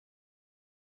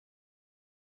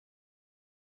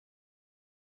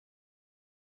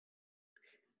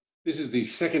This is the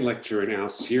second lecture in our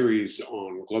series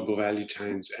on global value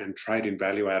chains and trade in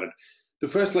value added. The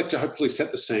first lecture hopefully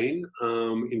set the scene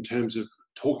in terms of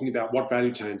talking about what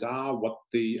value chains are, what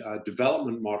the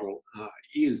development model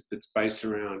is that's based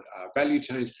around value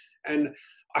chains, and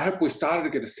I hope we started to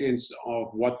get a sense of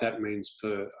what that means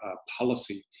for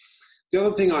policy. The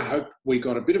other thing I hope we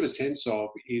got a bit of a sense of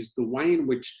is the way in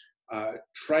which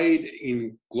trade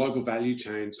in global value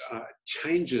chains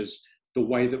changes the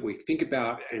way that we think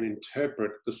about and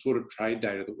interpret the sort of trade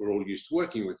data that we're all used to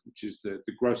working with, which is the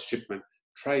gross shipment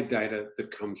trade data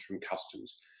that comes from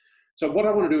customs. So what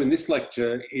I want to do in this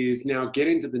lecture is now get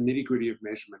into the nitty-gritty of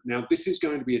measurement. Now, this is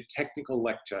going to be a technical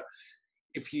lecture.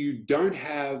 If you don't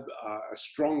have a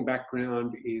strong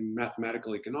background in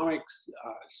mathematical economics,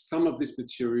 some of this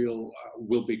material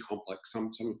will be complex, some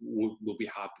of it will be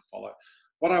hard to follow.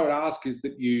 What I would ask is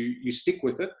that you stick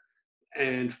with it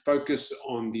and focus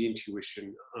on the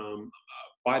intuition.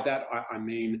 By that, I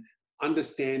mean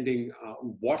understanding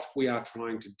what we are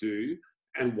trying to do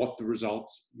and what the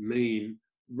results mean,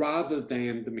 rather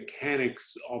than the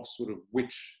mechanics of sort of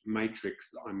which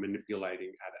matrix I'm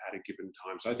manipulating at a given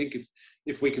time. So I think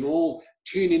if we can all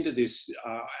tune into this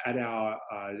at our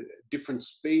different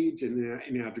speeds and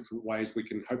in our different ways, we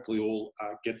can hopefully all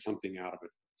get something out of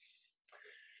it.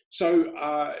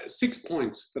 So 6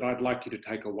 points that I'd like you to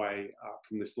take away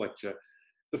from this lecture.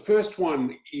 The first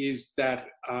one is that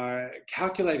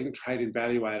calculating trade in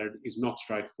value added is not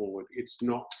straightforward. It's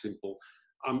not simple.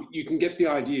 You can get the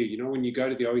idea, you know, when you go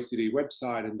to the OECD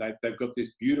website and they've got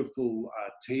this beautiful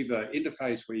TIVA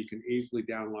interface where you can easily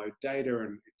download data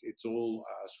and it's all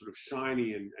sort of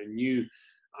shiny and new.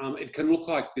 It can look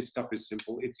like this stuff is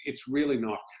simple. It's really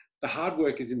not. The hard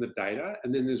work is in the data,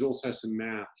 and then there's also some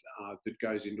math that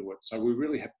goes into it. So we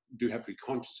really do have to be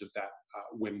conscious of that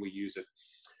when we use it.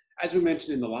 As we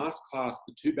mentioned in the last class,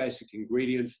 the two basic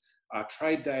ingredients are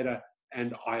trade data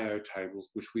and IO tables,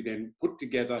 which we then put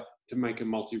together to make a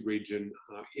multi-region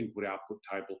input-output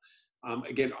table.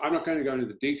 Again, I'm not going to go into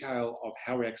the detail of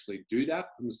how we actually do that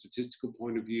from a statistical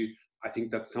point of view. I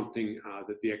think that's something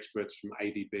that the experts from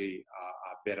ADB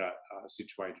are better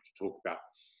situated to talk about.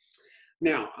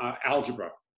 Now,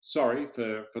 algebra. Sorry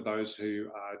for those who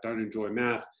don't enjoy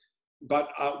math, but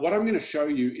what I'm going to show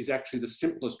you is actually the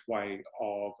simplest way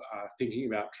of thinking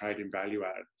about trade in value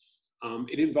added.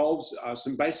 It involves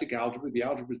some basic algebra. The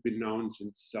algebra has been known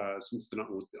since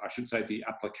I should say the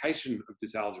application of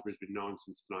this algebra has been known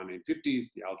since the 1950s.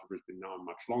 The algebra has been known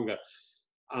much longer.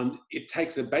 It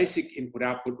takes a basic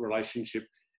input-output relationship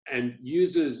and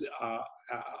uses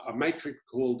a matrix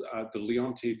called the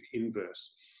Leontief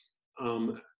inverse.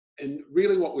 And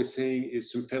really what we're seeing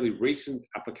is some fairly recent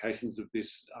applications of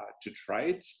this to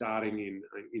trade, starting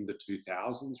in the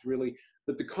 2000s, really.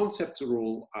 But the concepts are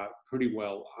all pretty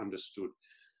well understood.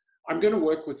 I'm going to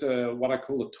work with what I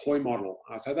call a toy model.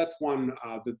 So that's one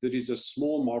that is a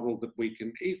small model that we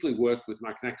can easily work with, and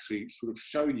I can actually sort of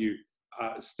show you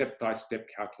step-by-step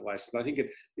calculations. I think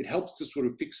it helps to sort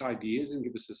of fix ideas and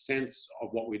give us a sense of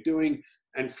what we're doing.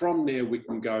 And from there, we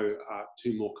can go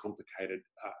to more complicated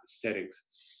settings.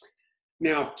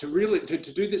 Now, to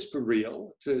do this for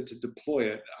real, to deploy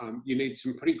it, you need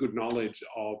some pretty good knowledge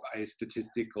of a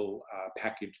statistical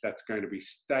package. That's going to be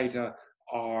Stata,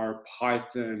 R,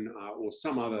 Python, or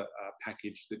some other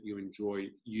package that you enjoy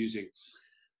using.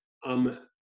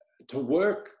 To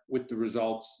work with the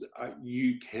results,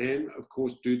 you can, of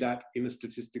course, do that in a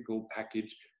statistical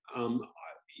package.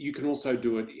 You can also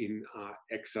do it in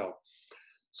Excel.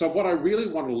 So what I really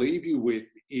want to leave you with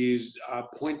is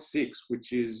point 6,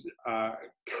 which is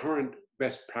current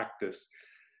best practice.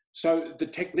 So the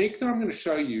technique that I'm going to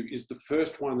show you is the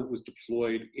first one that was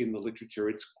deployed in the literature.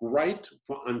 It's great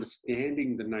for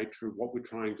understanding the nature of what we're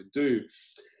trying to do.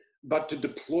 But to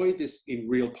deploy this in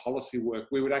real policy work,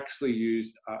 we would actually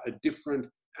use a different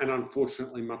and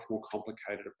unfortunately much more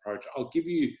complicated approach. I'll give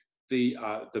you the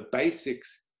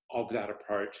basics of that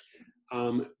approach.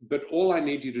 But all I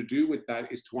need you to do with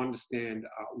that is to understand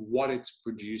what it's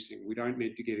producing. We don't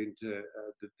need to get into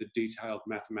the detailed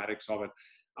mathematics of it.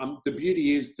 The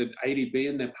beauty is that ADB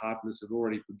and their partners have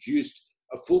already produced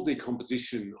a full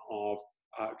decomposition of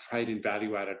trade in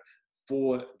value added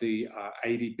for the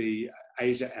ADB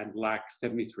Asia and LAC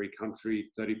 73 country,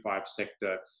 35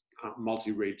 sector,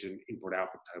 multi-region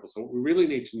input-output table. So what we really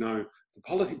need to know for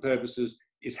policy purposes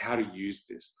is how to use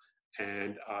this.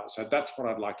 And so that's what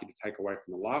I'd like you to take away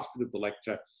from the last bit of the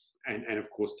lecture and of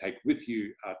course take with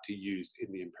you to use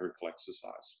in the empirical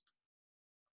exercise.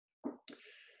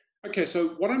 Okay, so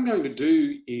what I'm going to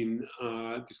do in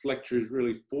this lecture is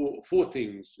really four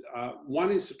things.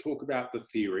 One is to talk about the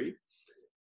theory.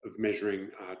 measuring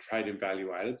trade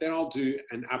evaluated. Then I'll do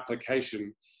an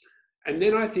application. And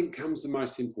then I think comes the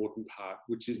most important part,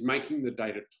 which is making the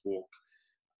data talk.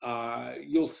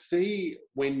 You'll see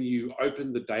when you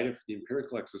open the data for the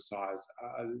empirical exercise,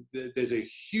 there's a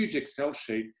huge Excel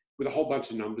sheet with a whole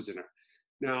bunch of numbers in it.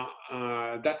 Now,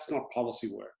 that's not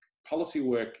policy work. Policy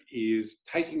work is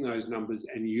taking those numbers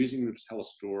and using them to tell a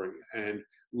story and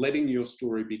letting your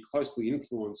story be closely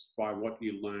influenced by what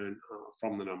you learn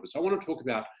from the numbers. So I want to talk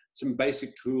about some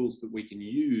basic tools that we can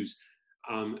use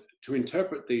to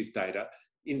interpret these data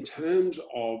in terms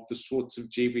of the sorts of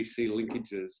GBC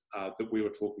linkages that we were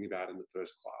talking about in the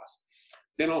first class.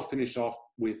 Then I'll finish off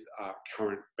with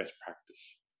current best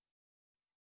practice.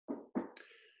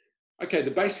 Okay,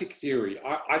 the basic theory,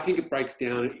 I think it breaks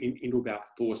down into about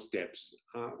 4 steps.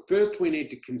 First, we need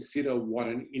to consider what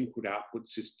an input-output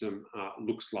system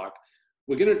looks like.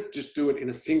 We're going to just do it in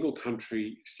a single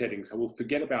country setting, so we'll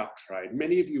forget about trade.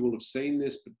 Many of you will have seen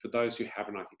this, but for those who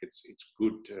haven't, I think it's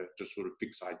good to sort of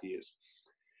fix ideas.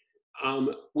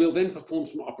 We'll then perform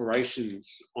some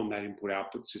operations on that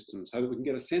input-output system so that we can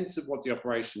get a sense of what the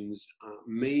operations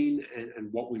mean and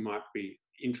what we might be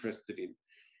interested in.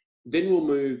 Then we'll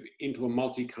move into a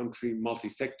multi-country,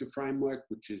 multi-sector framework,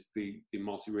 which is the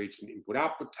multi-region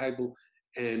input-output table,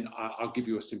 and I'll give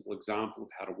you a simple example of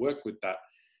how to work with that.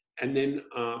 And then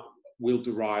we'll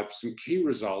derive some key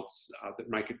results that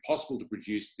make it possible to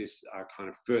produce this kind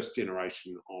of first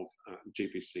generation of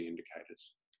GBC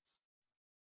indicators.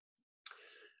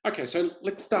 Okay, so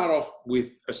let's start off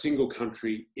with a single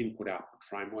country input-output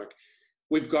framework.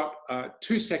 We've got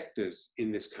 2 sectors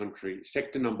in this country.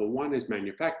 Sector number 1 is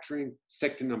manufacturing.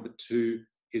 Sector number 2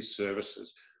 is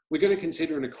services. We're going to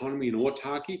consider an economy in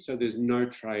autarky, so there's no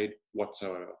trade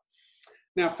whatsoever.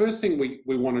 Now, first thing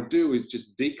we want to do is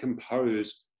just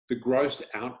decompose the gross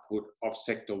output of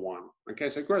sector 1. Okay,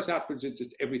 so gross output is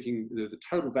just everything, the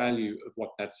total value of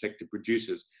what that sector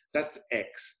produces. That's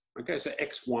X. Okay, so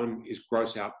X1 is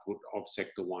gross output of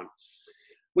sector 1.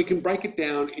 We can break it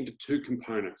down into 2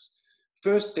 components.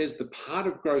 First, there's the part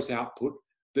of gross output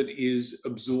that is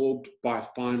absorbed by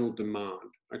final demand.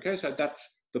 Okay, so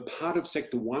that's the part of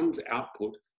sector 1's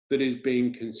output that is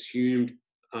being consumed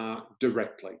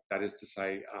directly. That is to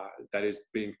say, that is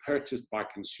being purchased by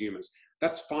consumers.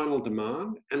 That's final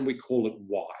demand, and we call it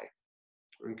Y.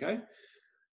 Okay,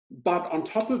 but on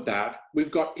top of that,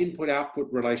 we've got input-output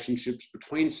relationships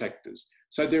between sectors.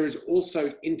 So there is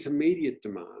also intermediate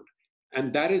demand.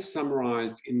 And that is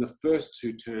summarized in the first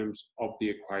 2 terms of the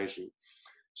equation.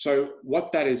 So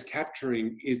what that is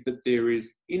capturing is that there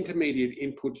is intermediate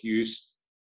input use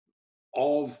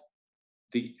of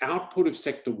the output of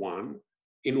sector 1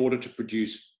 in order to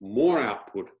produce more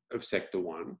output of sector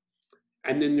 1.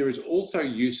 And then there is also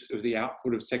use of the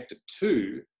output of sector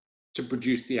 2 to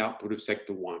produce the output of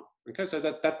sector 1. Okay, so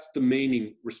that's the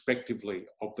meaning respectively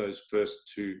of those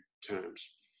first 2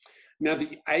 terms. Now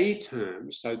the A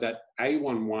terms, so that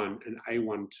A11 and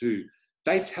A12,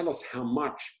 they tell us how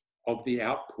much of the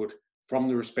output from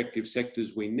the respective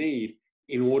sectors we need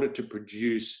in order to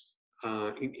produce,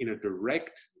 in a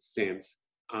direct sense,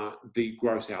 the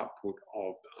gross output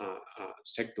of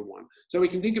sector 1. So we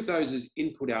can think of those as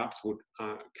input-output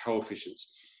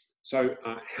coefficients. So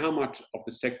how much of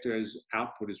the sector's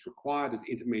output is required as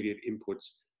intermediate inputs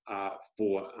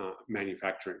for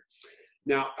manufacturing.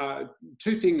 Now,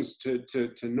 2 things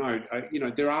to note,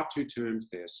 there are 2 terms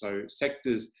there. So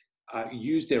sectors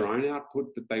use their own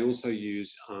output, but they also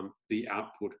use the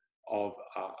output of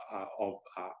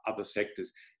other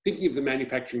sectors. Thinking of the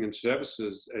manufacturing and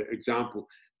services example,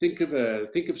 think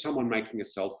of someone making a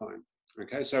cell phone.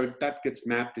 Okay, so that gets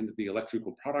mapped into the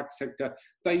electrical product sector.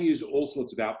 They use all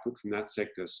sorts of output from that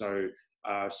sector. So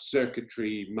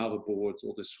circuitry, motherboards,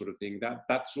 all this sort of thing.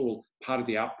 That's all part of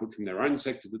the output from their own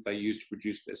sector that they use to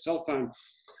produce their cell phone.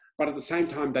 But at the same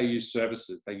time, they use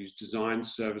services. They use design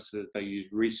services, they use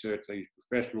research, they use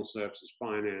professional services,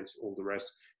 finance, all the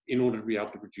rest, in order to be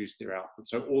able to produce their output.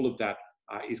 So all of that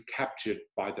is captured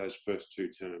by those first 2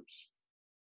 terms.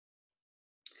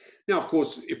 Now, of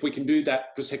course, if we can do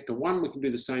that for sector 1, we can do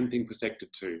the same thing for sector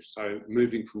 2. So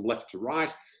moving from left to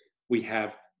right, we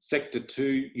have sector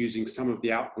 2 using some of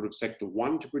the output of sector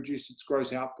 1 to produce its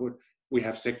gross output. We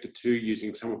have sector 2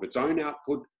 using some of its own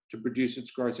output to produce its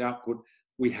gross output.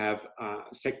 We have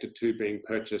sector 2 being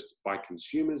purchased by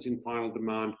consumers in final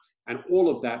demand, and all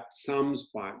of that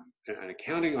sums by an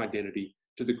accounting identity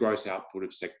to the gross output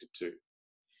of sector 2.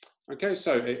 Okay,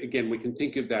 so again, we can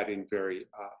think of that in very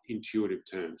intuitive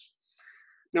terms.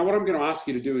 Now, what I'm going to ask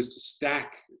you to do is to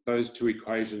stack those 2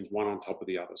 equations one on top of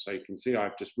the other. So you can see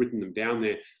I've just written them down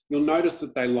there. You'll notice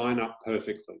that they line up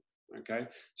perfectly. Okay,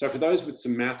 so for those with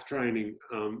some math training,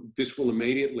 this will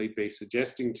immediately be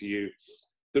suggesting to you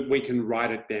that we can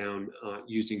write it down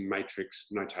using matrix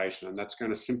notation, and that's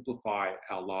going to simplify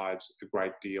our lives a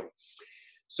great deal.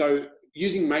 So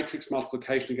using matrix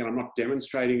multiplication, again, I'm not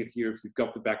demonstrating it here. If you've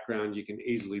got the background, you can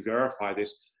easily verify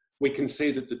this. We can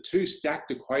see that the two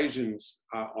stacked equations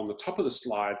on the top of the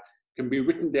slide can be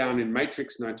written down in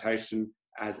matrix notation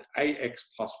as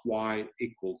ax plus y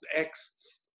equals x,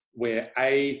 where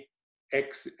a,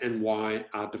 x, and y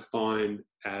are defined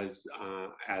as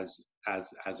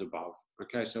above.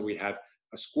 Okay, so we have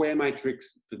a square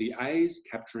matrix for the a's,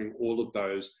 capturing all of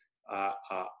those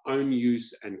own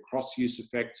use and cross-use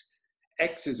effects.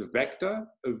 X is a vector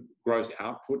of gross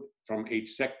output from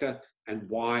each sector, and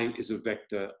Y is a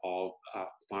vector of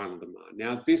final demand.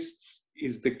 Now, this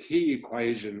is the key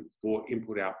equation for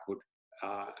input-output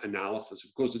analysis.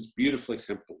 Of course, it's beautifully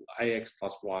simple. AX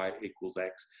plus Y equals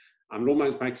X. It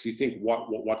almost makes you think,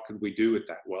 what could we do with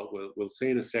that? Well, we'll see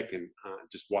in a second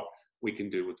just what we can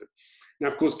do with it. Now,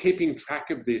 of course, keeping track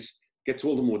of this gets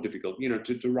all the more difficult. You know,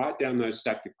 to write down those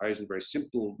stacked equations, very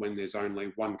simple when there's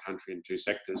only one country and two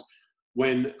sectors.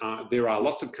 When there are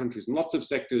lots of countries and lots of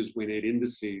sectors, we need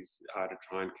indices to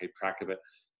try and keep track of it.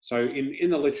 So in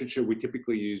the literature, we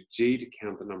typically use G to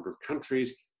count the number of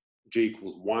countries. G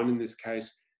equals 1 in this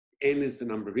case. N is the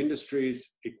number of industries,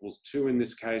 equals 2 in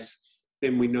this case.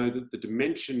 Then we know that the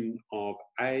dimension of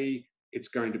A, it's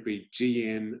going to be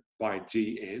Gn by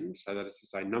Gn. So that is to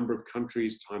say number of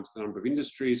countries times the number of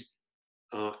industries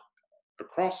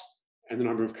across, and the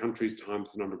number of countries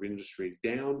times the number of industries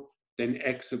down. Then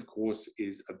X, of course,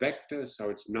 is a vector, so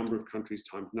it's number of countries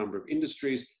times number of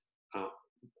industries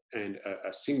and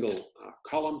a single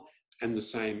column, and the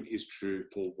same is true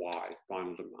for Y,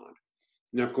 final demand.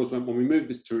 Now, of course, when we move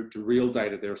this to real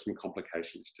data, there are some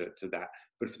complications to that.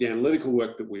 But for the analytical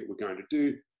work that we're going to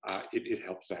do, it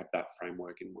helps to have that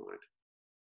framework in mind.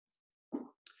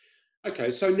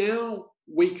 Okay, so now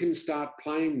we can start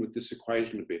playing with this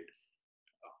equation a bit.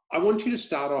 I want you to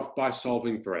start off by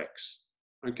solving for X.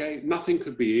 Okay, nothing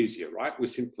could be easier, right? We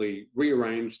simply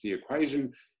rearrange the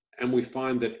equation and we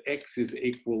find that X is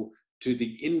equal to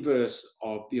the inverse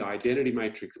of the identity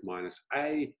matrix minus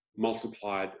A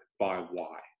multiplied by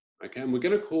Y. Okay, and we're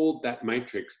going to call that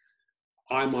matrix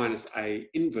I minus A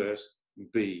inverse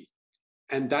B.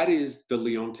 And that is the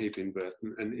Leontief inverse.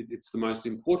 And it's the most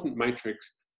important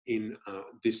matrix in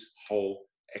this whole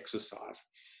exercise.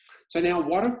 So now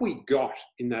what have we got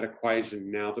in that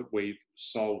equation now that we've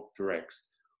solved for X?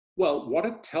 Well, what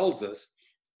it tells us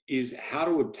is how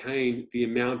to obtain the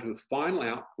amount of final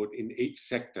output in each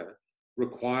sector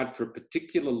required for a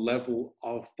particular level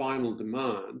of final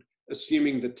demand,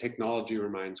 assuming that technology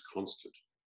remains constant.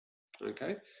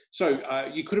 Okay, so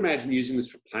you could imagine using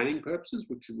this for planning purposes,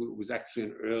 which was actually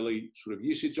an early sort of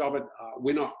usage of it.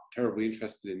 We're not terribly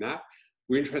interested in that.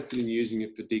 We're interested in using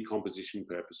it for decomposition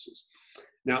purposes.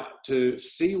 Now, to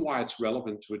see why it's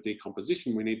relevant to a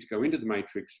decomposition, we need to go into the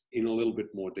matrix in a little bit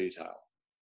more detail.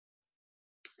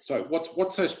 So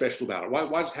what's so special about it?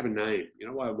 Why does it have a name? You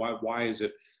know, why is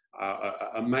it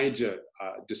a major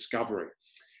discovery?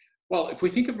 Well, if we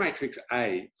think of matrix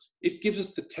A, it gives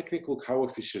us the technical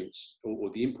coefficients or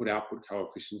the input-output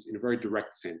coefficients in a very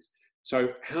direct sense.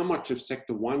 So how much of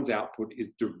sector 1's output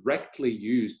is directly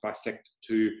used by sector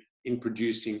 2 in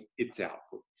producing its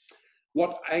output?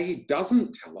 What A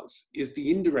doesn't tell us is the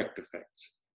indirect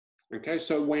effects. Okay,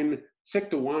 so when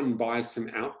sector 1 buys some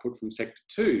output from sector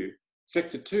 2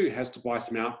 has to buy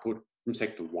some output from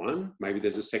sector 1, maybe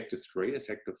there's a sector 3, a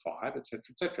sector 5, etc.,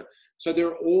 etc. So there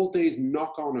are all these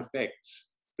knock-on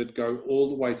effects that go all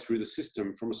the way through the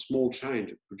system from a small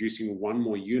change of producing one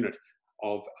more unit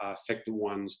of sector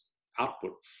 1's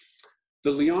output.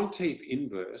 The Leontief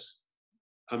inverse,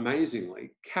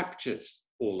 amazingly, captures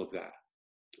all of that.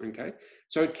 Okay,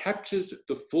 so it captures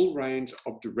the full range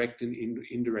of direct and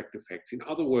indirect effects. In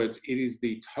other words, it is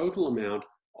the total amount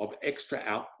of extra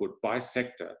output by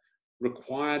sector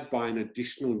required by an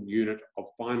additional unit of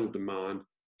final demand,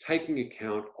 taking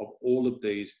account of all of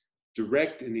these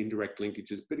direct and indirect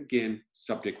linkages, but again,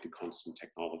 subject to constant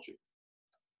technology.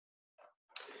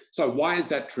 So why is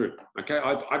that true? Okay,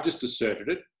 I've just asserted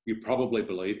it. You probably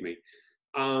believe me.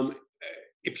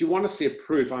 If you want to see a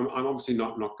proof, I'm obviously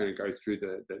not going to go through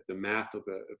the math of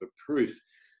a proof,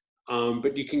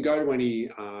 but you can go to any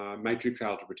matrix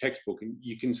algebra textbook and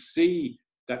you can see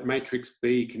that matrix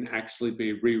B can actually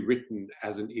be rewritten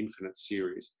as an infinite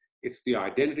series. It's the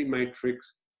identity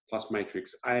matrix plus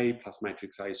matrix A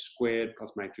squared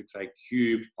plus matrix A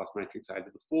cubed plus matrix A to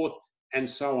the fourth, and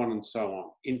so on,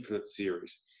 infinite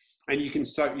series. And you can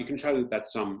show that that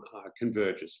sum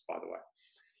converges, by the way.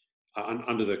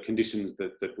 under the conditions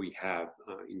that we have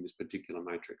in this particular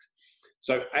matrix.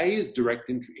 So A is direct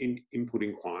input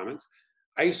requirements.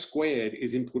 A squared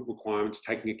is input requirements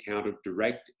taking account of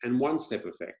direct and one-step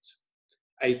effects.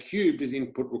 A cubed is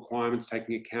input requirements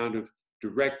taking account of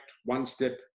direct,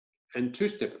 one-step and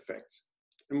two-step effects.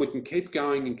 And we can keep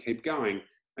going,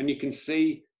 and you can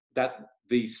see that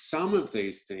the sum of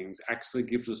these things actually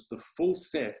gives us the full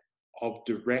set of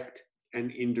direct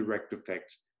and indirect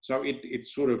effects. So it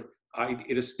sort of,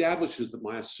 it establishes that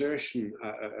my assertion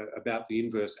about the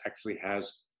inverse actually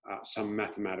has some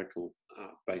mathematical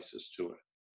basis to it.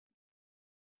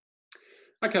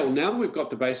 Okay, well, now that we've got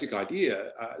the basic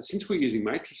idea, since we're using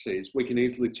matrices, we can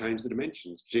easily change the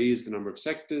dimensions. G is the number of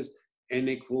sectors, N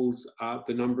equals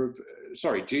the number of,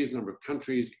 G is the number of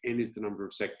countries, N is the number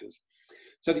of sectors.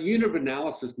 So the unit of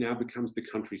analysis now becomes the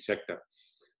country sector.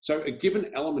 So a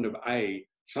given element of A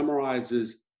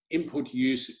summarizes input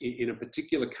use in a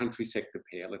particular country sector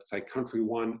pair, let's say country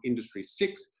 1, industry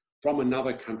 6, from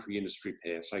another country industry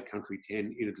pair, say country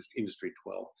 10, industry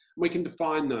 12. We can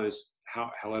define those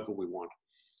however we want.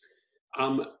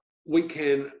 We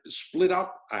can split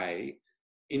up A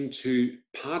into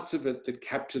parts of it that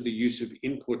capture the use of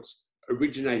inputs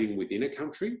originating within a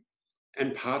country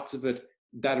and parts of it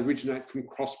that originate from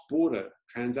cross-border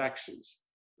transactions.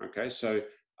 Okay, so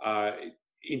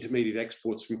intermediate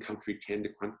exports from country 10 to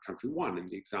country 1 in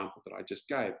the example that I just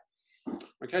gave.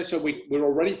 Okay, so we're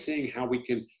already seeing how we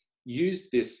can use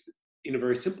this in a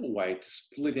very simple way to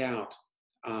split out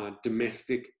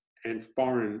domestic and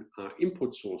foreign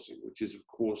input sourcing, which is of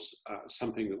course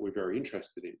something that we're very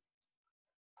interested in.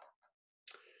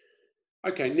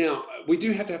 Okay, now we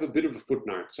do have to have a bit of a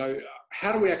footnote. So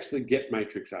how do we actually get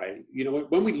matrix A? You know,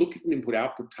 when we look at an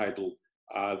input-output table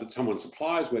that someone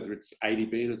supplies, whether it's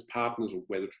ADB and its partners or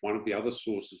whether it's one of the other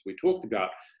sources we talked about,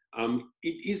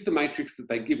 it is the matrix that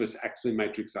they give us actually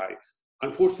matrix A.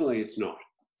 Unfortunately, it's not.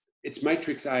 It's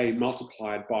matrix A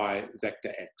multiplied by vector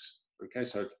X. Okay,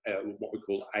 so it's what we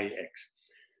call AX.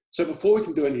 So before we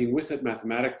can do anything with it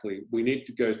mathematically, we need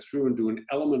to go through and do an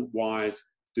element-wise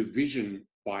division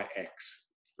by X.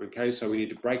 Okay, so we need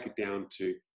to break it down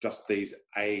to just these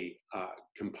A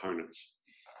components.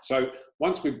 So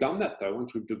once we've done that though,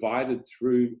 once we've divided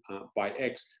through by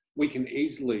X, we can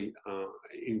easily,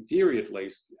 in theory at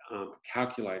least,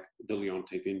 calculate the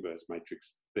Leontief inverse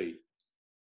matrix B.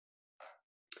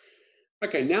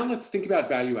 Okay, now let's think about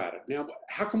value added. Now,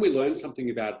 how can we learn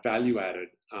something about value added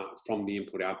from the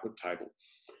input-output table?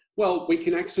 Well, we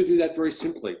can actually do that very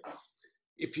simply.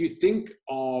 If you think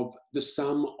of the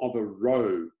sum of a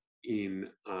row in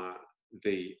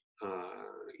the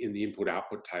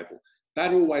input-output table,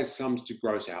 that always sums to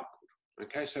gross output.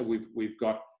 Okay, so we've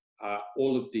got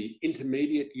all of the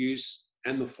intermediate use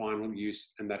and the final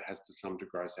use, and that has to sum to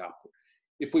gross output.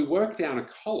 If we work down a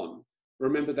column,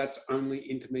 remember that's only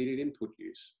intermediate input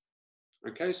use.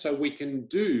 Okay, so we can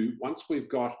do, once we've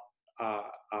got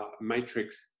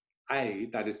matrix A,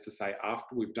 that is to say,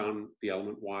 after we've done the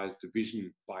element-wise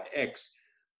division by X,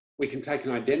 we can take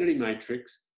an identity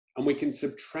matrix and we can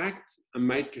subtract a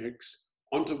matrix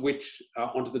onto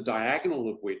the diagonal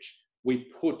of which we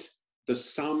put the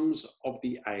sums of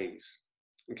the A's.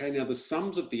 Okay, now the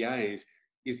sums of the A's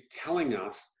is telling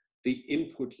us the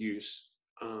input use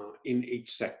in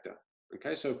each sector.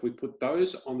 Okay, so if we put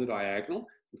those on the diagonal,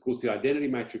 of course the identity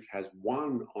matrix has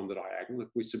 1 on the diagonal. If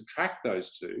we subtract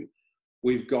those two,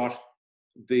 we've got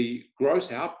the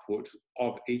gross output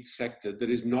of each sector that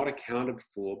is not accounted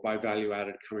for by value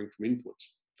added coming from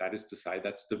inputs. That is to say,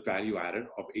 that's the value added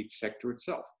of each sector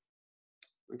itself.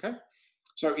 Okay,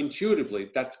 so intuitively,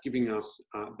 that's giving us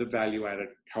the value added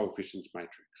coefficients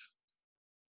matrix.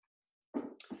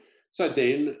 So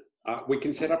then we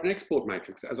can set up an export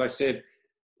matrix. As I said,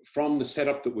 from the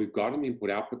setup that we've got in the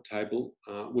input-output table,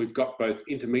 we've got both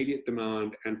intermediate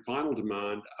demand and final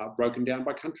demand broken down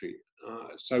by country.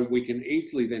 So we can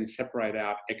easily then separate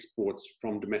out exports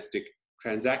from domestic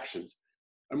transactions.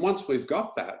 And once we've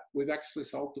got that, we've actually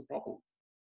solved the problem.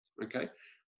 Okay,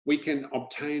 we can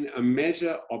obtain a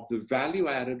measure of the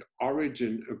value-added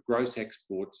origin of gross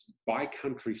exports by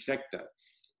country sector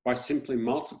by simply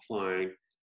multiplying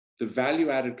the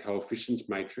value-added coefficients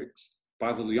matrix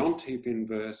by the Leontief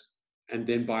inverse, and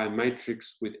then by a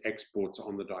matrix with exports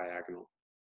on the diagonal.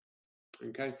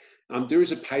 Okay, there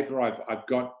is a paper I've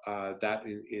got that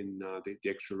in the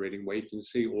extra reading where you can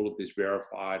see all of this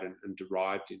verified and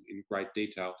derived in great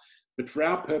detail. But for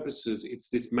our purposes, it's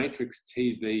this matrix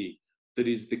TV that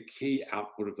is the key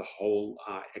output of the whole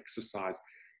exercise.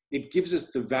 It gives us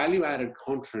the value-added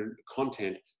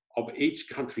content of each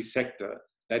country sector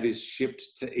that is shipped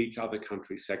to each other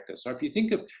country sector. So if you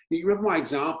think of, you remember my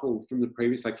example from the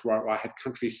previous lecture where I had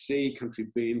country C, country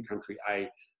B, and country A.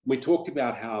 We talked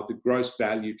about how the gross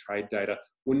value trade data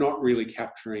were not really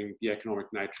capturing the economic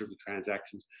nature of the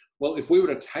transactions. Well, if we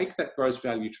were to take that gross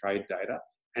value trade data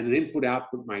and an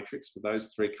input-output matrix for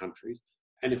those three countries,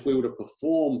 and if we were to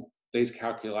perform these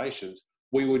calculations,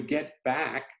 we would get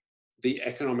back the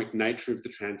economic nature of the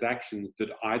transactions that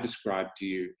I described to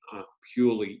you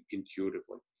purely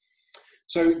intuitively.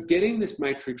 So getting this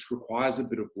matrix requires a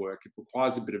bit of work. It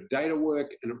requires a bit of data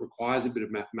work, and it requires a bit of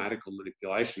mathematical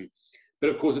manipulation. But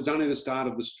of course, it's only the start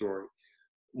of the story.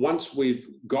 Once we've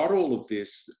got all of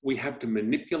this, we have to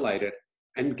manipulate it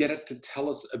and get it to tell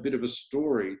us a bit of a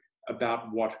story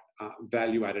about what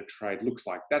value-added trade looks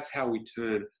like. That's how we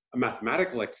turn a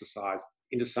mathematical exercise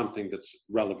into something that's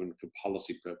relevant for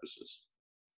policy purposes.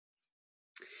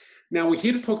 Now, we're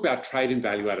here to talk about trade and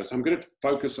value added, so I'm going to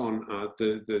focus on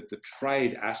the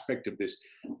trade aspect of this.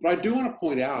 But I do want to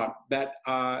point out that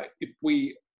if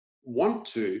we want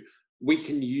to, we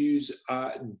can use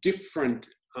different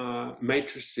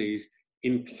matrices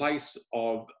in place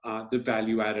of the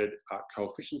value-added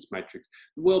coefficients matrix.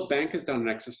 The World Bank has done an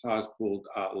exercise called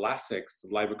LASEX, the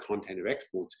labour content of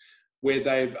exports, where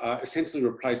they've essentially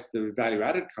replaced the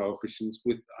value-added coefficients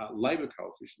with labour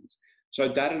coefficients. So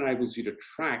that enables you to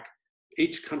track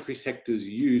each country sector's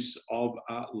use of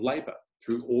labour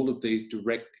through all of these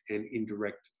direct and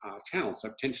indirect channels. So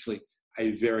potentially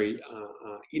a very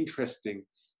interesting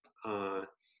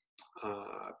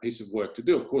piece of work to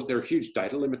do. Of course, there are huge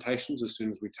data limitations as soon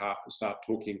as we start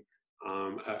talking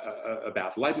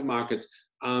about labour markets.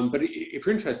 But if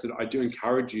you're interested, I do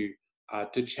encourage you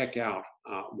to check out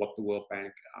what the World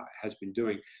Bank has been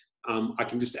doing. I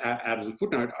can just add as a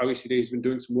footnote, OECD has been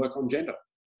doing some work on gender.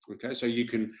 Okay, so you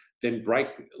can then break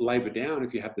labour down,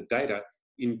 if you have the data,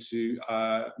 into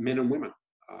men and women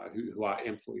who are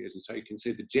employers. And so you can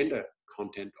see the gender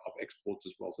content of exports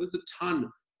as well. So there's a ton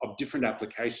of different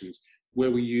applications where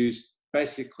we use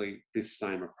basically this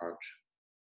same approach.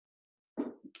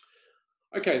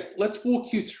 Okay, let's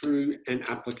walk you through an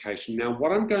application. Now,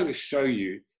 what I'm going to show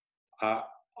you,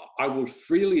 I will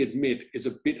freely admit, is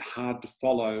a bit hard to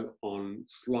follow on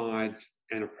slides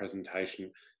and a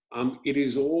presentation. It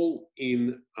is all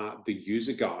in the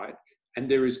user guide, and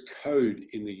there is code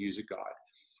in the user guide.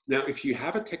 Now, if you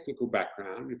have a technical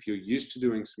background, if you're used to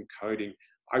doing some coding,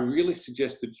 I really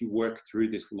suggest that you work through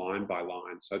this line by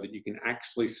line so that you can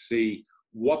actually see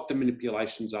what the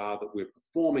manipulations are that we're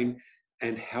performing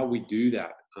and how we do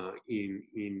that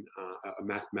in a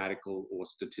mathematical or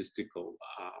statistical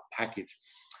package.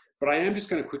 But I am just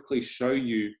going to quickly show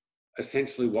you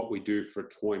essentially what we do for a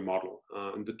toy model.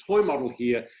 And the toy model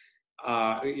here,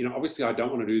 obviously I don't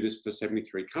want to do this for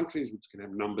 73 countries, which can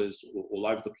have numbers all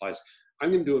over the place. I'm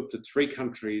going to do it for 3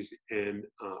 countries and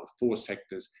 4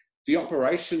 sectors. The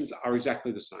operations are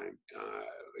exactly the same.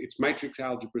 It's matrix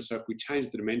algebra, so if we change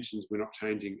the dimensions, we're not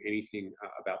changing anything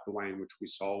about the way in which we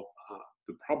solve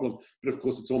the problem. But of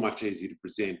course, it's all much easier to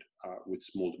present with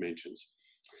small dimensions.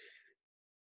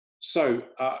 So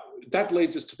that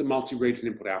leads us to the multi-region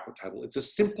input-output table. It's a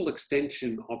simple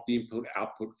extension of the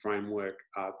input-output framework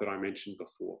that I mentioned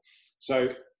before. So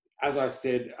as I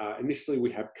said, initially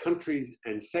we have countries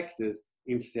and sectors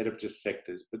instead of just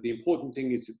sectors. But the important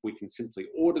thing is if we can simply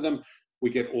order them, we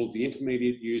get all the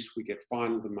intermediate use, we get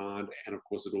final demand, and of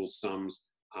course it all sums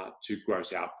to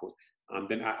gross output.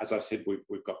 Then, as I said,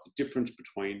 we've got the difference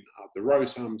between the row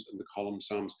sums and the column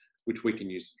sums, which we can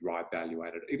use to derive value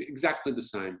added. Exactly the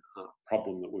same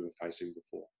problem that we were facing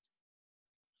before.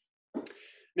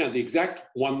 Now, the exact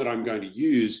one that I'm going to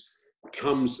use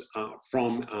comes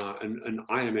from an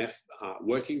IMF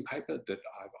working paper that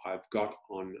I've got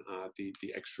on the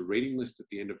extra reading list at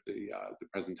the end of the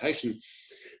presentation.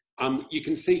 You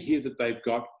can see here that they've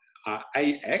got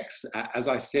AX. As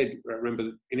I said, remember,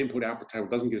 an input-output table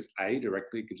doesn't give us A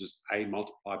directly, it gives us A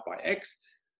multiplied by X.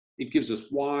 It gives us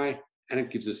Y, and it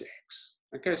gives us X.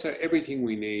 Okay, so everything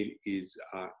we need is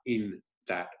in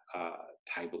that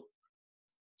table.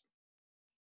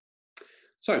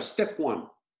 So step 1,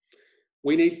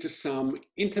 we need to sum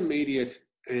intermediate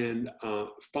and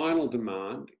final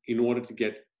demand in order to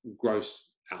get gross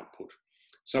output.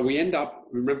 So we end up,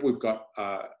 remember we've got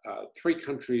 3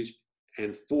 countries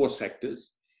and 4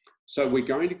 sectors. So we're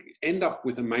going to end up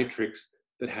with a matrix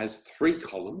that has 3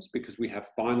 columns because we have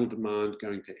final demand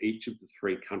going to each of the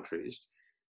 3 countries.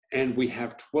 And we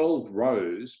have 12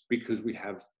 rows because we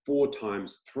have 4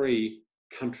 times 3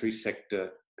 country sector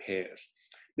pairs.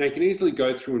 Now you can easily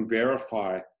go through and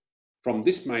verify from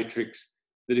this matrix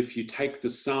that if you take the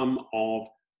sum of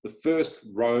the first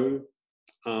row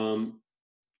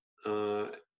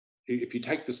if you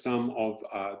take the sum of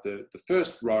the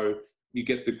first row, you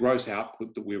get the gross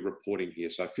output that we're reporting here.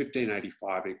 So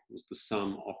 1585 equals the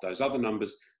sum of those other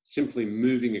numbers, simply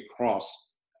moving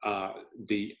across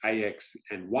the AX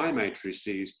and Y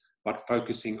matrices, but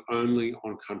focusing only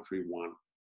on country one.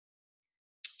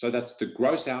 So that's the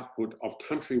gross output of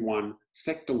country one,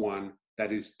 sector one,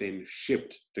 that is then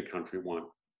shipped to country one.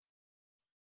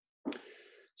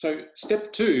 So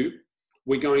step two,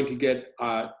 we're going to get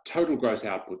total gross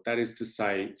output. That is to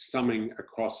say, summing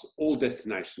across all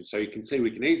destinations. So you can see we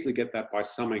can easily get that by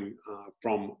summing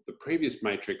from the previous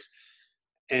matrix.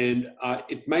 And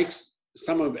it makes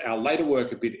some of our later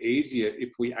work a bit easier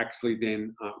if we actually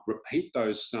then repeat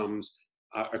those sums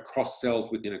across cells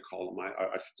within a column.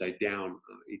 I should say down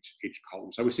each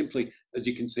column. So we're simply, as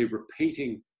you can see,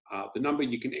 repeating the number.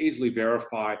 You can easily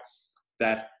verify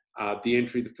that the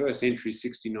first entry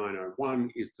 6901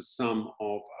 is the sum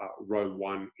of row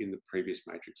one in the previous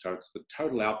matrix. So it's the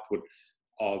total output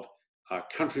of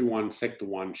country one, sector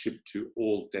one shipped to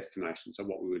all destinations. So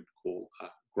what we would call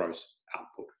gross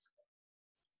output.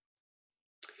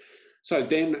 So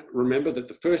then remember that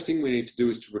the first thing we need to do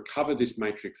is to recover this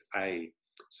matrix A.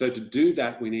 So to do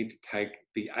that, we need to take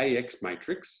the AX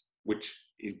matrix, which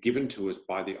is given to us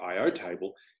by the IO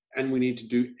table, and we need to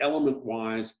do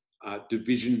element-wise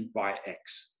division by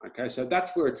X. Okay, so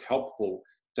that's where it's helpful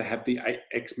to have the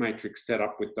X matrix set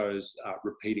up with those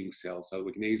repeating cells, so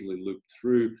we can easily loop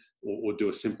through or do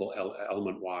a simple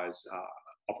element-wise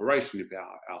operation if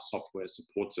our software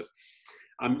supports it.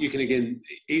 You can again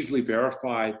easily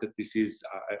verify that this is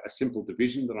a simple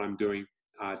division that I'm doing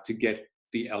to get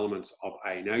the elements of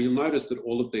A. Now you'll notice that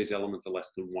all of these elements are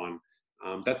less than 1.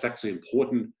 That's actually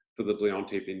important for the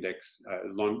Leontief index,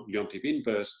 Leontief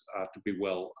inverse to be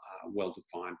well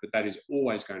defined, but that is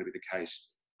always going to be the case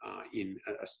in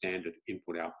a standard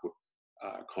input-output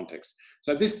context.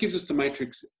 So this gives us the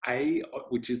matrix A,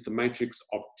 which is the matrix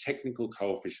of technical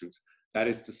coefficients. That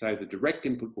is to say the direct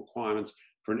input requirements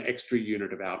for an extra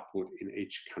unit of output in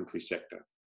each country sector.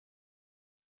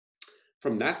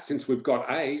 From that, since we've got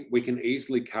A, we can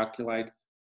easily calculate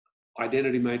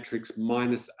identity matrix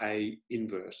minus A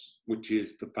inverse, which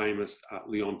is the famous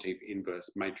Leontief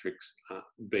inverse matrix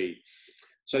B.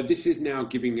 So this is now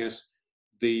giving us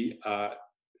the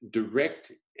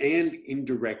direct and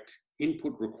indirect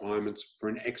input requirements for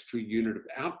an extra unit of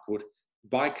output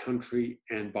by country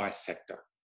and by sector.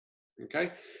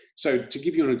 Okay, so to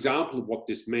give you an example of what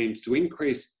this means, to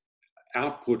increase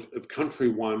output of country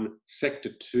 1,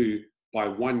 sector 2 by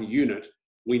 1 unit,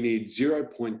 we need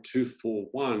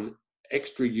 0.241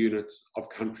 extra units of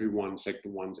country 1, sector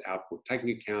 1's output,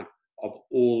 taking account of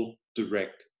all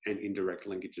direct and indirect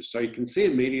linkages. So you can see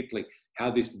immediately how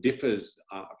this differs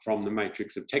from the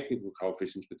matrix of technical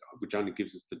coefficients, which only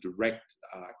gives us the direct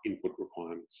input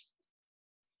requirements.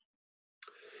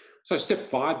 So step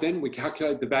 5 then, we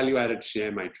calculate the value-added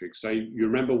share matrix. So you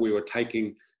remember we were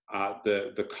taking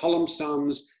the column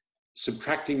sums,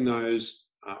 subtracting those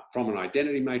from an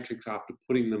identity matrix after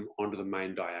putting them onto the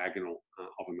main diagonal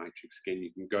of a matrix. Again,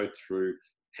 you can go through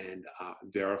and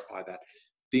verify that.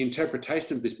 The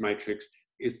interpretation of this matrix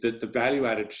is that the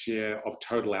value-added share of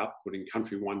total output in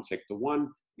country 1, sector 1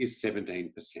 is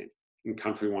 17%. In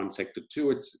country 1, sector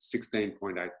 2, it's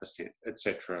 16.8%,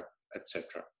 etc.,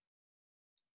 etc.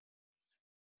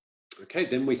 Okay,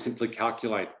 then we simply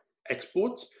calculate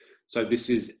exports. So this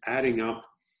is adding up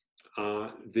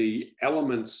the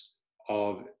elements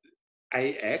of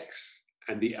AX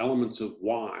and the elements of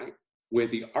Y, where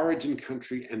the origin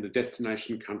country and the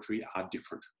destination country are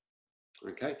different.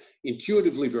 Okay,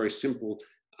 intuitively very simple.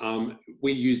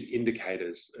 We use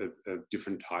indicators of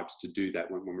different types to do that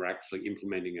when we're actually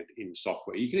implementing it in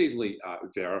software. You can easily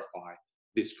verify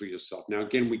this for yourself. Now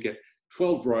again, we get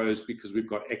 12 rows because we've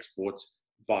got exports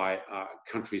by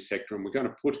country sector, and we're going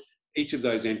to put each of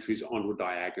those entries onto a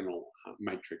diagonal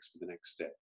matrix for the next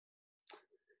step.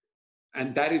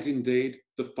 And that is indeed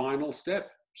the final step.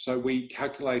 So we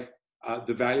calculate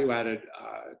the value-added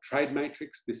trade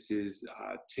matrix. This is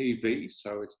TV,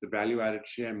 so it's the value-added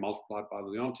share multiplied by the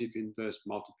Leontief inverse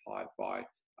multiplied by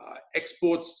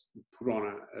exports, put on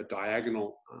a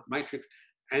diagonal matrix,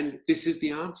 and this is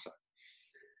the answer.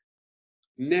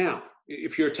 Now,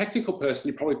 if you're a technical person,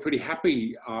 you're probably pretty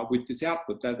happy with this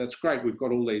output. That's great. We've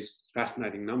got all these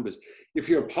fascinating numbers. If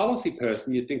you're a policy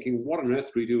person, you're thinking, what on earth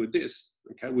do we do with this?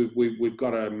 Okay, we've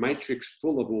got a matrix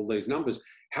full of all these numbers.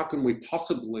 How can we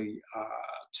possibly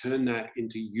turn that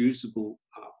into usable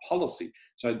policy?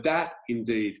 So that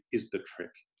indeed is the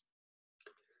trick.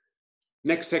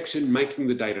 Next section, making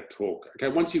the data talk. Okay,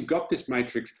 once you've got this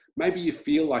matrix, maybe you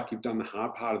feel like you've done the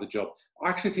hard part of the job. I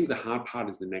actually think the hard part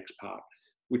is the next part,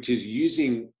 which is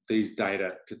using these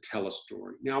data to tell a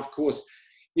story. Now, of course,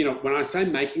 you know, when I say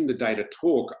making the data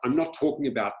talk, I'm not talking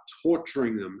about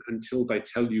torturing them until they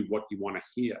tell you what you want to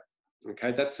hear.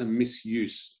 Okay, that's a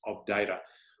misuse of data.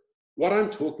 What I'm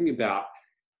talking about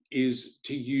is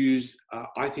to use,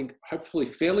 I think, hopefully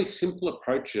fairly simple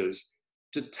approaches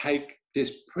to take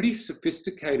this pretty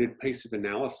sophisticated piece of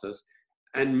analysis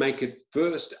and make it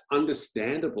first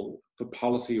understandable for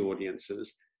policy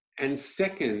audiences, and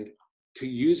second, to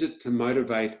use it to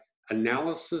motivate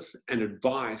analysis and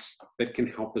advice that can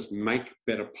help us make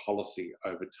better policy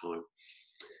over time.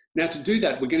 Now, to do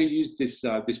that, we're going to use this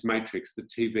matrix, the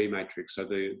TV matrix, so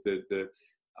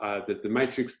the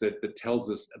matrix that tells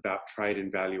us about trade and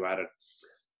value added.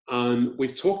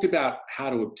 We've talked about how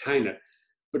to obtain it,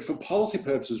 but for policy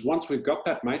purposes, once we've got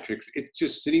that matrix, it's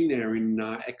just sitting there in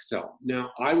Excel.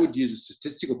 Now, I would use a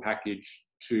statistical package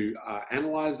to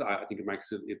analyze it. I think it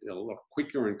makes it a lot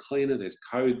quicker and cleaner. There's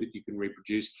code that you can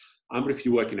reproduce. But if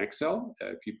you work in Excel,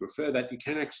 if you prefer that, you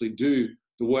can actually do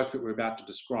the work that we're about to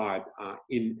describe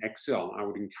in Excel. I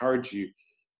would encourage you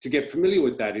to get familiar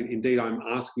with that. Indeed, I'm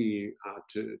asking you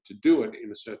to do it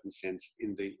in a certain sense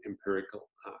in the empirical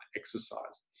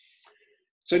exercise.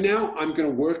 So now I'm going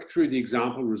to work through the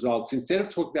example results. Instead of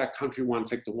talking about country one,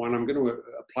 sector one, I'm going to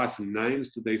apply some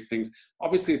names to these things.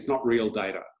 Obviously, it's not real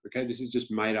data. Okay, this is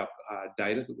just made up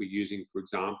data that we're using for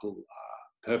example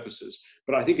purposes.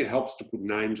 But I think it helps to put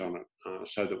names on it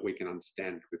so that we can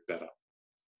understand it a bit better.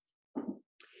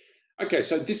 Okay,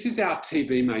 so this is our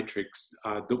TV matrix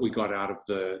that we got out of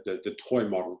the toy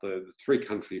model, the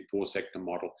 3-country, 4-sector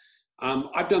model.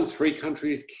 I've done 3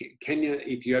 countries, Kenya,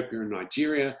 Ethiopia, and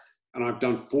Nigeria. And I've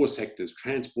done 4 sectors: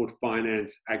 transport,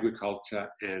 finance, agriculture,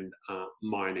 and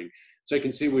mining. So you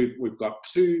can see we've got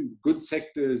 2 good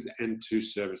sectors and 2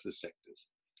 services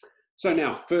sectors. So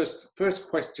now, first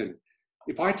question.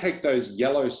 If I take those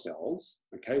yellow cells,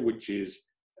 okay, which is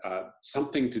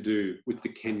something to do with the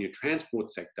Kenya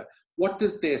transport sector, what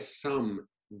does their sum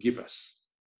give us?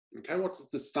 Okay, what does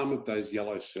the sum of those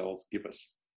yellow cells give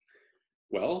us?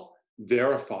 Well,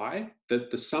 verify that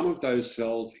the sum of those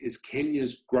cells is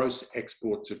Kenya's gross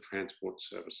exports of transport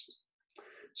services.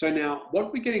 So now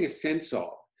what we're getting a sense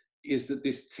of is that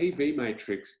this TV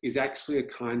matrix is actually a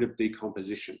kind of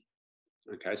decomposition.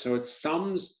 Okay, so it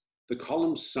sums, the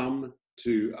columns sum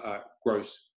to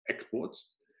gross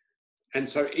exports. And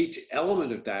so each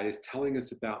element of that is telling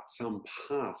us about some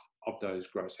part of those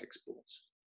gross exports.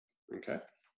 Okay.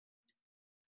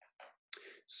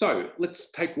 So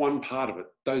let's take one part of it,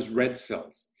 those red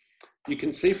cells. You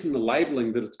can see from the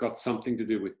labeling that it's got something to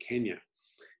do with Kenya.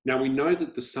 Now we know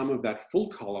that the sum of that full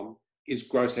column is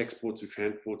gross exports of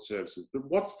transport services, but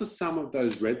what's the sum of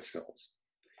those red cells?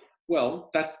 Well,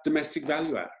 that's domestic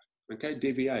value added, okay,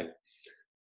 DVA.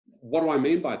 What do I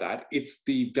mean by that? It's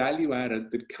the value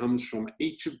added that comes from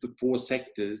each of the 4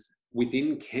 sectors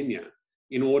within Kenya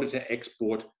in order to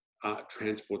export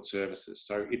transport services.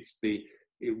 So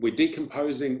we're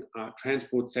decomposing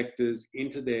transport sectors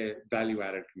into their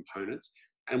value-added components,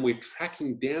 and we're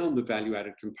tracking down the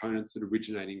value-added components that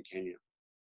originate in Kenya.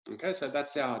 Okay, so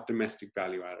that's our domestic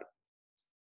value-added.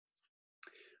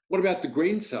 What about the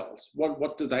green cells?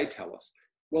 What do they tell us?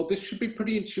 Well, this should be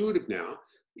pretty intuitive now.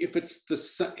 If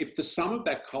the sum of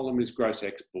that column is gross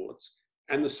exports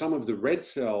and the sum of the red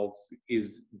cells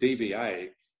is DVA,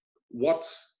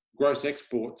 what's gross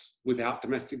exports without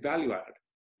domestic value-added?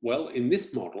 Well, in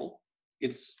this model,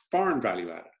 it's foreign value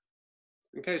added.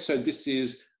 Okay, so this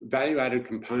is value added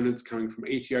components coming from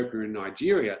Ethiopia and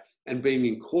Nigeria and being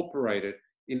incorporated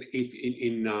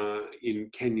in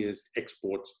Kenya's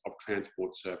exports of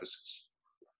transport services.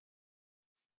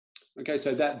 Okay,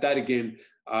 so that again,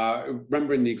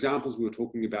 remember in the examples we were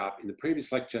talking about in the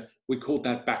previous lecture, we called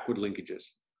that backward linkages.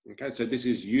 Okay, so this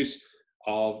is use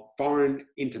of foreign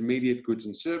intermediate goods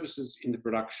and services in the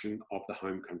production of the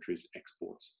home country's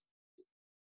exports.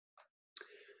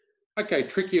 Okay,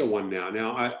 trickier one now.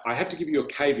 Now, I have to give you a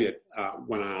caveat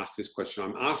when I ask this question.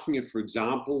 I'm asking it for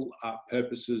example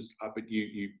purposes, but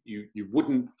you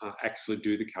wouldn't actually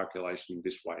do the calculation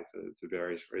this way for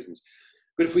various reasons.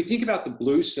 But if we think about the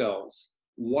blue cells,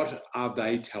 what are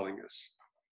they telling us?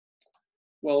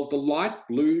 Well, the light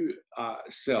blue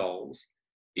cells,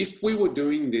 if we were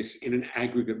doing this in an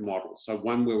aggregate model, so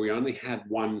one where we only had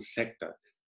one sector,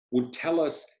 would tell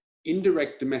us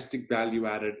indirect domestic value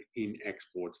added in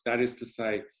exports. That is to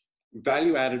say,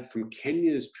 value added from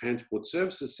Kenya's transport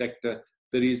services sector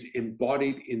that is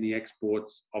embodied in the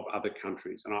exports of other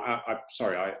countries. And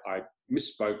I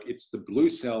misspoke. It's the blue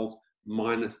cells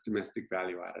minus domestic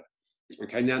value added.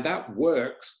 Okay, now that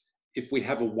works if we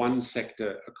have a one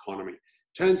sector economy.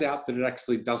 Turns out that it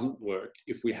actually doesn't work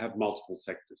if we have multiple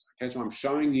sectors. Okay, so I'm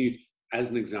showing you as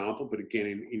an example, but again,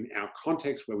 in our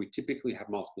context where we typically have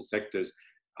multiple sectors,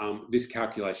 this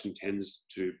calculation tends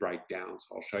to break down.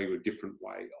 So I'll show you a different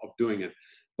way of doing it.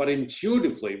 But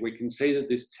intuitively, we can see that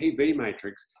this TV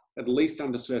matrix, at least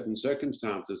under certain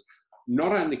circumstances,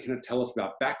 not only can it tell us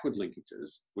about backward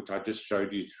linkages, which I just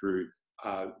showed you through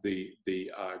the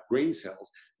green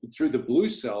cells, but through the blue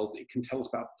cells, it can tell us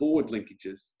about forward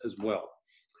linkages as well.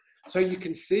 So you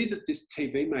can see that this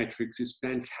TV matrix is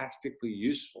fantastically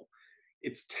useful.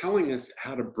 It's telling us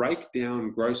how to break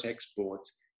down gross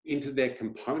exports into their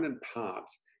component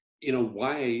parts in a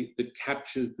way that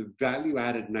captures the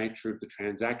value-added nature of the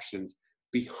transactions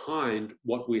behind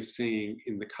what we're seeing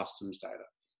in the customs data.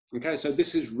 Okay, so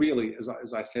this is really,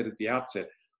 as I said at the outset,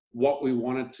 what we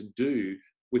wanted to do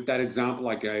with that example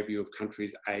I gave you of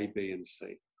countries A, B, and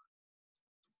C.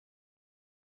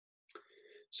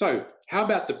 So how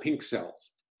about the pink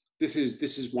cells? This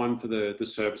is one for the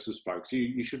services folks.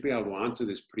 You should be able to answer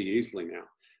this pretty easily now.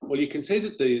 Well, you can see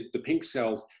that the pink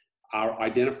cells are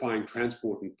identifying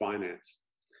transport and finance.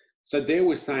 So there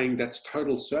we're saying that's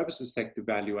total services sector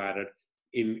value added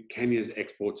in Kenya's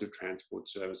exports of transport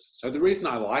services. So the reason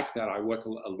I like that, I work a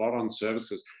lot on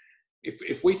services.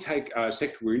 If we take a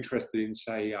sector we're interested in,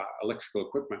 say electrical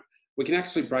equipment, we can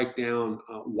actually break down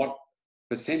what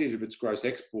percentage of its gross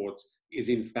exports is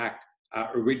in fact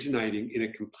originating in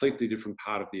a completely different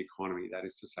part of the economy, that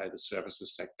is to say the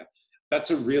services sector.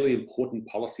 That's a really important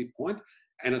policy point,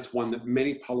 and it's one that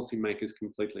many policymakers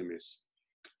completely miss.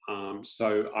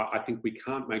 So I think we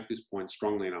can't make this point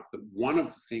strongly enough that one of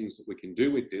the things that we can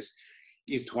do with this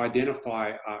is to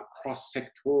identify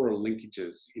cross-sectoral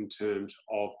linkages in terms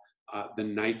of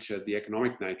the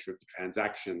economic nature of the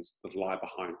transactions that lie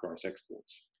behind gross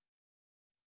exports.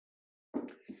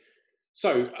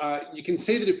 So you can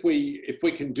see that if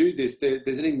we can do this,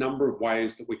 there's any number of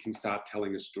ways that we can start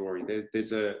telling a story.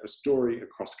 There's a story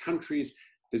across countries,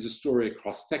 there's a story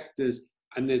across sectors,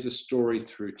 and there's a story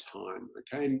through time.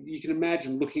 Okay, and you can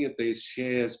imagine looking at these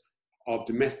shares of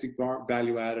domestic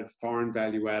value added, foreign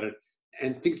value added,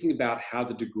 and thinking about how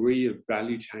the degree of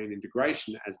value chain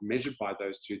integration as measured by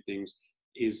those two things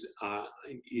is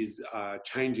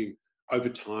changing over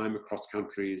time across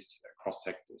countries, across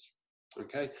sectors.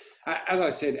 Okay, as I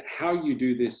said, how you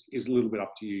do this is a little bit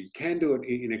up to you. You can do it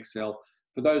in Excel.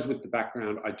 For those with the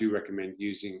background, I do recommend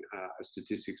using a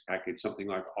statistics package, something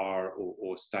like R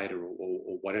or Stata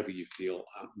or whatever you feel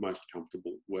most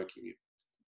comfortable working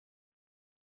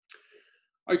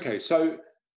in. Okay, so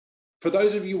for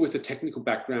those of you with a technical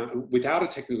background, without a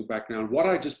technical background, what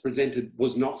I just presented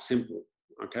was not simple.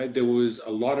 Okay, there was a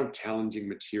lot of challenging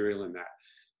material in that.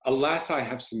 Alas, I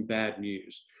have some bad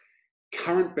news.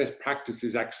 Current best practice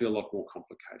is actually a lot more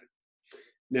complicated.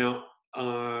 Now,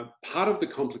 part of the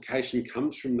complication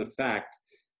comes from the fact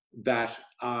that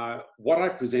what I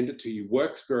presented to you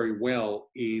works very well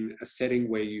in a setting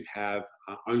where you have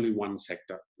only one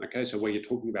sector. Okay, so where you're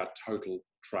talking about total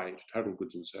trade, total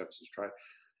goods and services trade.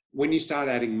 When you start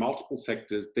adding multiple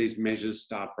sectors, these measures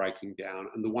start breaking down,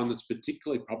 and the one that's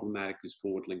particularly problematic is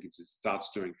forward linkages. It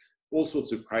starts doing all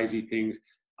sorts of crazy things.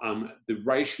 The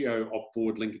ratio of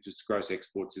forward linkages to gross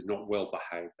exports is not well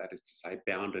behaved, that is to say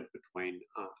bounded between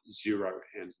 0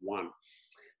 and 1.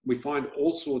 We find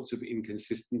all sorts of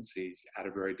inconsistencies at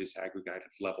a very disaggregated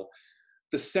level.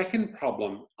 The second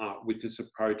problem with this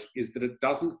approach is that it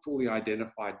doesn't fully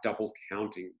identify double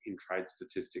counting in trade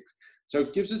statistics. So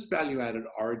it gives us value-added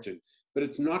origin, but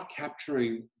it's not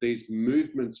capturing these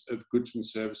movements of goods and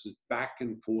services back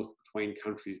and forth between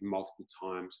countries multiple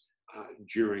times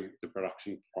during the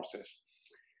production process.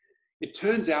 It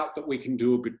turns out that we can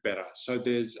do a bit better. So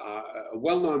there's a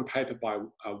well-known paper by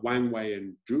Wang Wei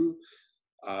and Zhu,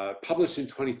 published in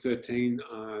 2013.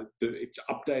 It's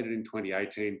updated in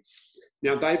 2018.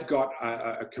 Now they've got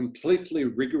a completely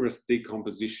rigorous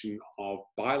decomposition of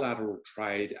bilateral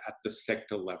trade at the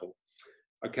sector level.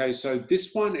 Okay, so this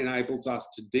one enables us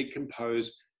to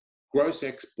decompose gross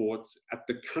exports at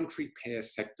the country pair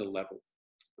sector level.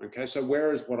 Okay, so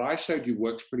whereas what I showed you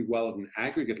works pretty well at an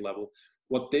aggregate level,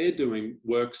 what they're doing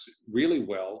works really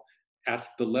well at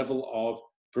the level of,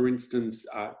 for instance,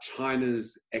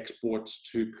 China's exports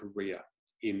to Korea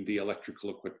in the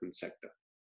electrical equipment sector.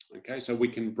 Okay, so we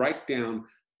can break down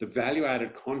the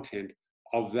value-added content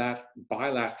of that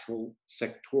bilateral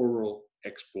sectoral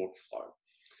export flow.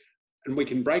 And we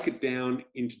can break it down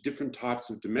into different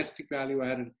types of domestic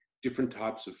value-added, different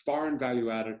types of foreign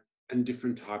value-added, and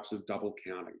different types of double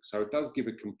counting. So it does give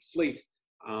a complete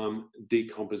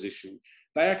decomposition.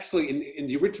 They actually, in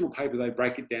the original paper, they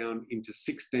break it down into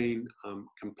 16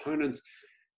 components.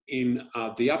 In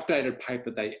the updated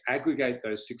paper, they aggregate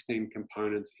those 16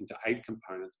 components into 8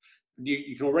 components.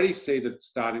 You can already see that it's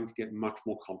starting to get much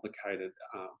more complicated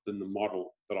than the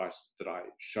model that I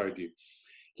showed you.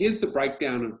 Here's the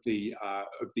breakdown of the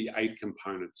 8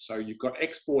 components. So you've got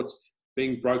exports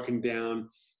being broken down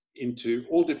into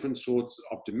all different sorts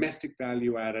of domestic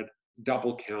value added,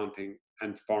 double counting,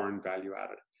 and foreign value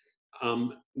added.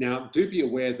 Now, do be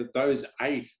aware that those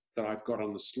 8 that I've got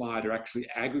on the slide are actually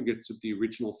aggregates of the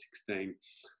original 16.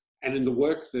 And in the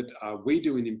work that we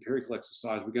do in the empirical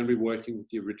exercise, we're going to be working with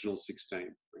the original 16,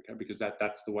 okay? Because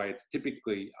that's the way it's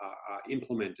typically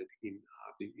implemented in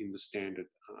the standard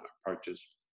approaches.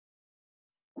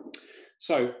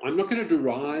 So I'm not going to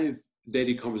derive their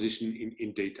decomposition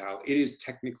in detail. It is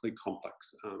technically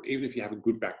complex. Even if you have a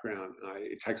good background,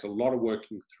 it takes a lot of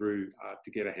working through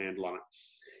to get a handle on it.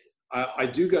 I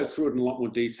do go through it in a lot more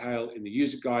detail in the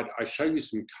user guide. I show you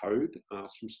some code,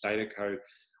 some Stata code.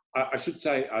 I should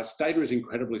say Stata is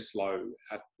incredibly slow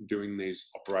at doing these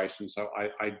operations. So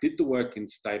I did the work in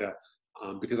Stata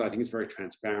because I think it's very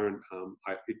transparent.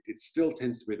 It still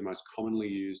tends to be the most commonly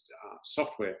used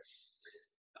software.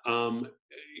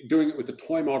 Doing it with a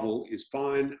toy model is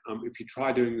fine. If you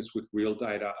try doing this with real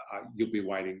data, you'll be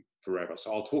waiting forever.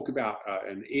 So I'll talk about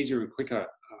an easier and quicker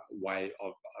way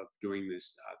of doing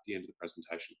this at the end of the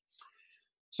presentation.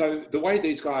 So the way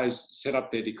these guys set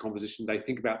up their decomposition, they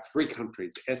think about 3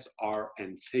 countries, S, R,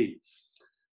 and T.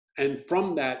 And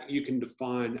from that, you can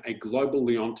define a global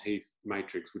Leontief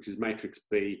matrix, which is matrix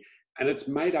B. And it's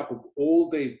made up of all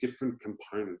these different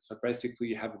components. So basically,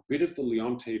 you have a bit of the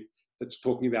Leontief that's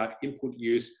talking about input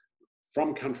use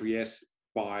from country S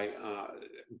by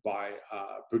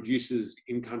producers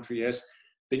in country S.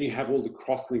 Then you have all the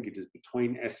cross linkages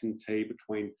between S and T,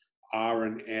 between R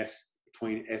and S,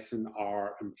 between S and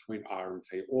R, and between R and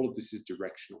T. All of this is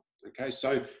directional, okay?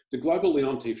 So the global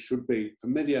Leontief should be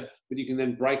familiar, but you can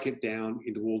then break it down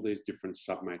into all these different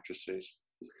submatrices.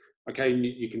 Okay, and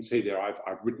you can see there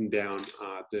I've written down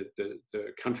the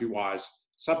country-wise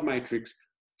submatrix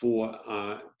for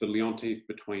the Leontief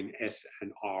between S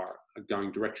and R,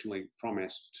 going directionally from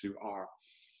S to R.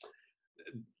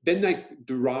 Then they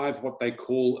derive what they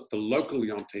call the local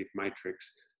Leontief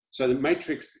matrix. So the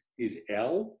matrix is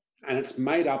L, and it's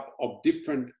made up of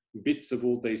different bits of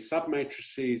all these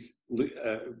submatrices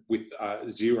with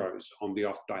zeros on the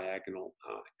off-diagonal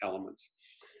elements.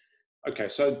 Okay,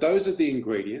 so those are the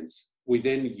ingredients. We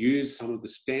then use some of the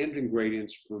standard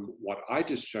ingredients from what I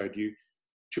just showed you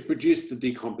to produce the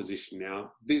decomposition.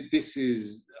 Now, this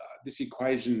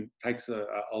equation takes a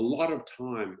lot of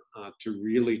time to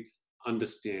really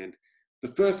understand. The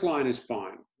first line is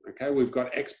fine, okay? We've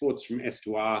got exports from S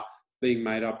to R being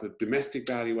made up of domestic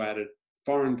value added,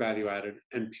 foreign value added,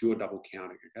 and pure double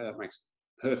counting, okay? That makes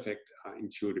perfect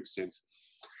intuitive sense.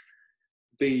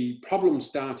 The problem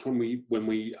starts when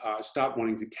we start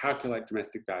wanting to calculate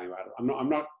domestic value added. I'm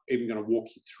not even going to walk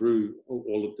you through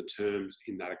all of the terms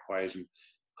in that equation.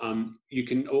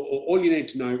 All you need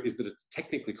to know is that it's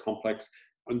technically complex,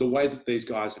 and the way that these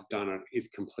guys have done it is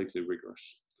completely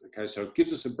rigorous. Okay, so it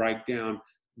gives us a breakdown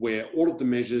where all of the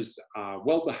measures are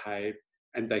well behaved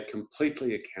and they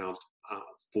completely account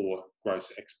for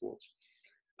gross exports.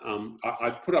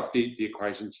 I've put up the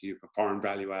equations here for foreign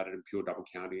value added and pure double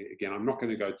counting. Again, I'm not going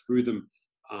to go through them.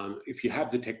 If you have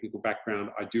the technical background,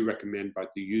 I do recommend both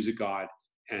the user guide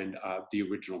and the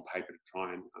original paper to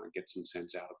try and get some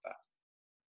sense out of that.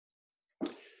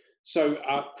 So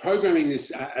programming this,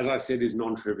 as I said, is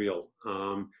non-trivial.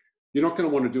 You're not going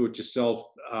to want to do it yourself.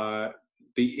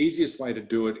 The easiest way to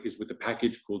do it is with a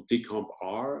package called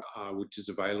decomp-R, which is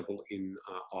available in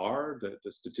R,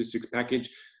 the statistics package.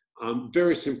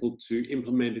 Very simple to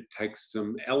implement. It takes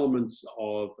some elements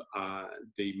of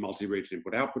the multi-region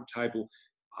input-output table.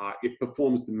 It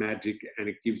performs the magic and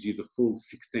it gives you the full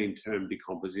 16-term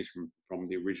decomposition from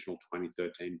the original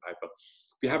 2013 paper.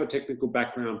 If you have a technical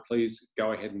background, please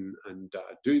go ahead and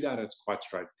do that. It's quite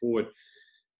straightforward.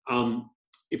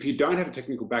 If you don't have a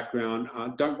technical background,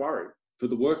 don't worry. For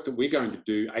the work that we're going to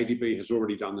do, ADB has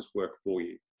already done this work for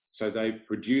you. So they've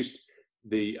produced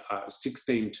the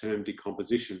 16-term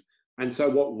decomposition. And so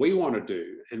what we want to do,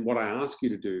 and what I ask you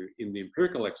to do in the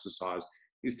empirical exercise,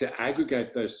 is to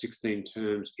aggregate those 16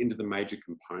 terms into the major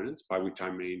components, by which I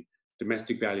mean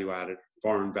domestic value added,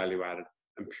 foreign value added,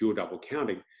 and pure double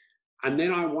counting. And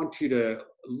then I want you to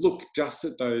look just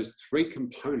at those 3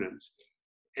 components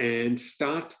and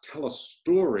start to tell a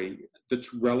story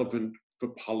that's relevant for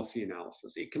policy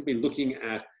analysis. It can be looking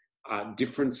at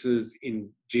differences in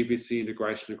GVC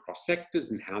integration across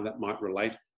sectors and how that might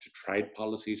relate to trade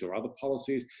policies or other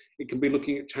policies. It can be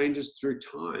looking at changes through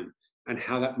time and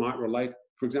how that might relate,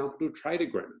 for example, to a trade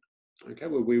agreement. Okay,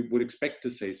 where we would expect to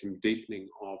see some deepening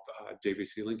of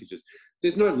GVC linkages.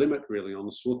 There's no limit really on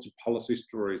the sorts of policy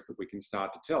stories that we can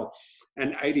start to tell.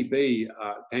 And ADB,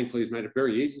 thankfully, has made it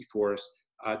very easy for us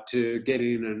to get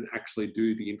in and actually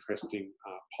do the interesting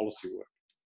policy work.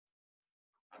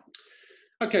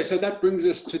 Okay, so that brings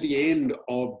us to the end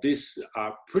of this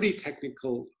pretty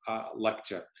technical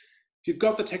lecture. If you've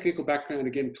got the technical background,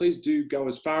 again, please do go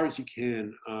as far as you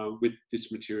can with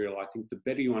this material. I think the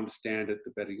better you understand it,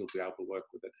 the better you'll be able to work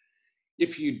with it.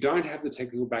 If you don't have the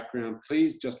technical background,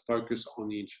 please just focus on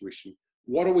the intuition.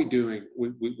 What are we doing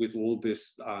with all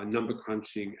this number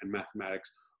crunching and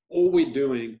mathematics? All we're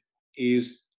doing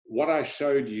is what I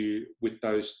showed you with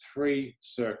those three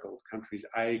circles, countries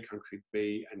A, country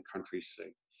B, and country C.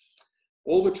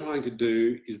 All we're trying to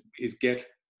do is get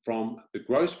from the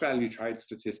gross value trade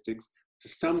statistics to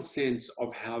some sense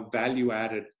of how value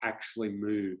added actually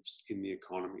moves in the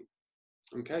economy.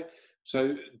 Okay,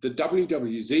 so the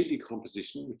WWZ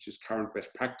decomposition, which is current best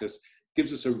practice,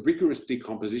 gives us a rigorous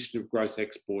decomposition of gross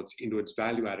exports into its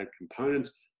value added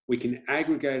components. We can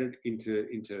aggregate it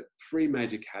into three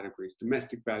major categories: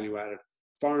 domestic value added,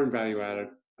 foreign value added,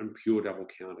 and pure double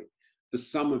counting. The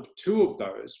sum of two of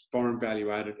those, foreign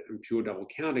value added and pure double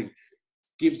counting,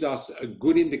 gives us a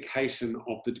good indication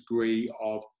of the degree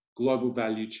of global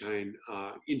value chain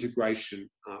integration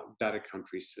that a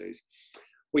country sees.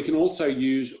 We can also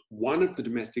use one of the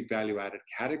domestic value added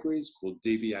categories called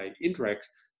DVA Interex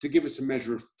to give us a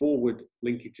measure of forward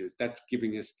linkages. That's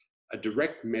giving us a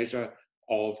direct measure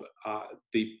of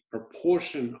the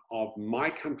proportion of my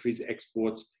country's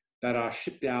exports that are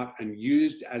shipped out and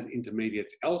used as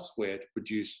intermediates elsewhere to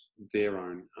produce their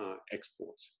own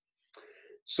exports.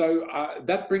 So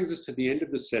that brings us to the end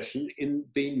of the session. In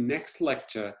the next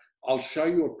lecture, I'll show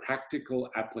you a practical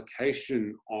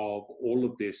application of all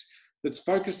of this that's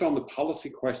focused on the policy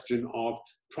question of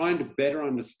trying to better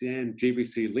understand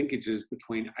GVC linkages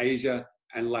between Asia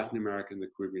and Latin America and the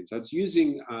Caribbean. So it's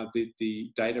using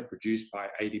the data produced by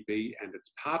ADB and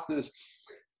its partners,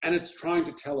 and it's trying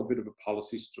to tell a bit of a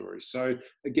policy story. So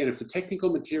again, if the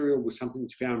technical material was something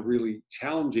that you found really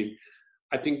challenging,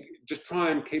 I think just try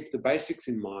and keep the basics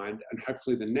in mind, and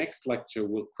hopefully the next lecture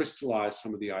will crystallize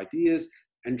some of the ideas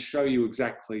and show you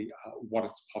exactly what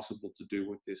it's possible to do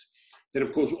with this. Then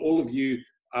of course, all of you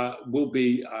will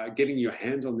be getting your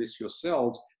hands on this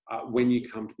yourselves when you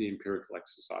come to the empirical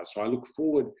exercise. So I look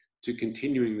forward to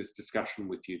continuing this discussion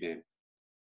with you then.